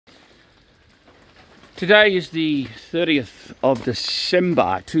Today is the 30th of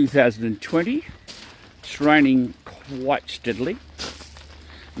December 2020. It's raining quite steadily,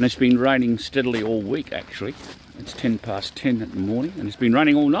 and it's been raining steadily all week actually. It's 10 past 10 in the morning and it's been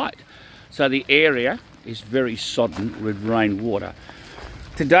raining all night. So the area is very sodden with rainwater.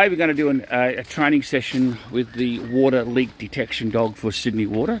 Today we're going to do a training session with the water leak detection dog for Sydney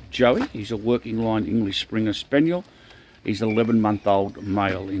Water, Joey. He's a working line English Springer Spaniel. He's an 11-month-old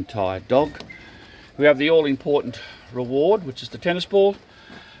male entire dog. We have the all-important reward, which is the tennis ball,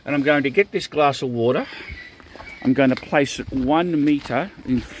 and I'm going to get this glass of water. I'm going to place it 1 metre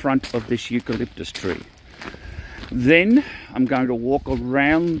in front of this eucalyptus tree. Then I'm going to walk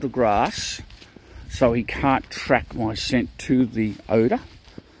around the grass so he can't track my scent to the odour.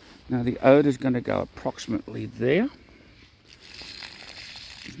 Now the odour is going to go approximately there.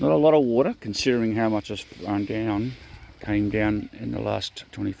 Not a lot of water considering how much has came down in the last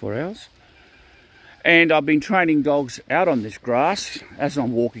 24 hours. And I've been training dogs out on this grass as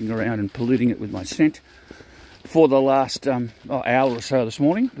I'm walking around and polluting it with my scent for the last hour or so this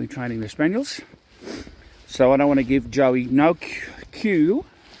morning. I've been training the spaniels. So I don't want to give Joey no cue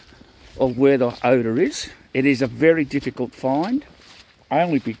of where the odour is. It is a very difficult find,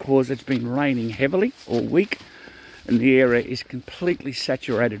 only because it's been raining heavily all week and the area is completely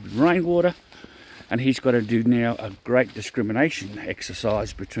saturated with rainwater. And he's got to do now a great discrimination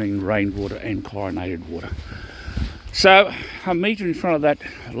exercise between rainwater and chlorinated water. So, a metre in front of that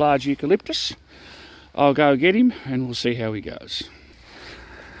large eucalyptus. I'll go get him and we'll see how he goes.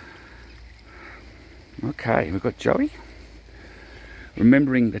 Okay, we've got Joey.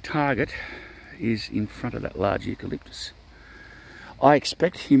 Remembering the target is in front of that large eucalyptus. I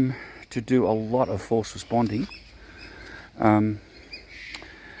expect him to do a lot of force responding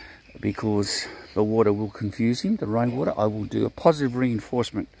because the water will confuse him, the rainwater. I will do a positive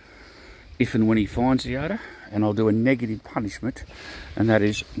reinforcement if and when he finds the odour, and I'll do a negative punishment, and that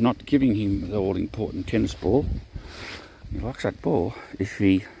is not giving him the all-important tennis ball. He likes that ball if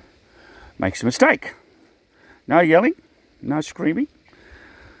he makes a mistake. No yelling, no screaming.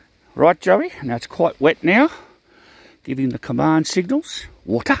 Right, Joey? Now it's quite wet now. Give him the command signals.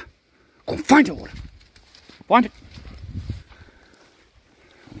 Water. Go find the water. Find it.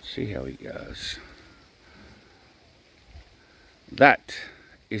 Let's see how he goes. That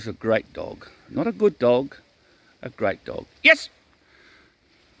is a great dog. Not a good dog, a great dog. Yes!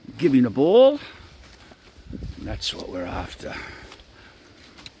 Give him the ball. That's what we're after.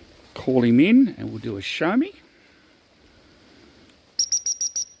 Call him in and we'll do a show me.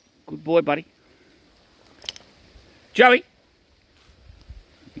 Good boy, buddy. Joey!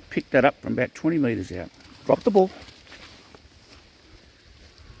 You picked that up from about 20 metres out. Drop the ball.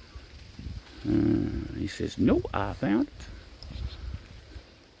 He says, no, I found it.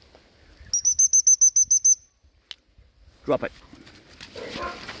 Drop it.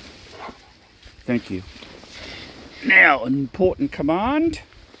 Thank you. Now, an important command.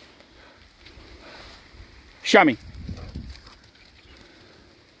 Show me.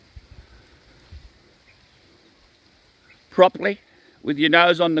 Properly, with your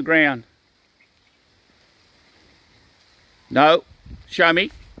nose on the ground. No, show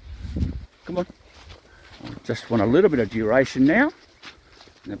me. Come on. I just want a little bit of duration now.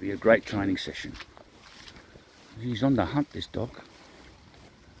 That'll be a great training session. He's on the hunt, this dog.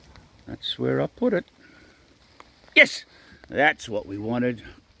 That's where I put it. Yes! That's what we wanted.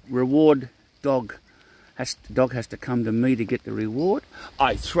 Reward dog. The dog has to come to me to get the reward.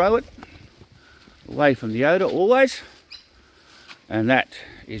 I throw it away from the odour always. And that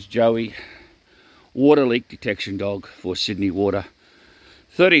is Joey, water leak detection dog for Sydney Water.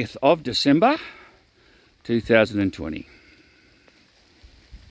 30th of December 2020.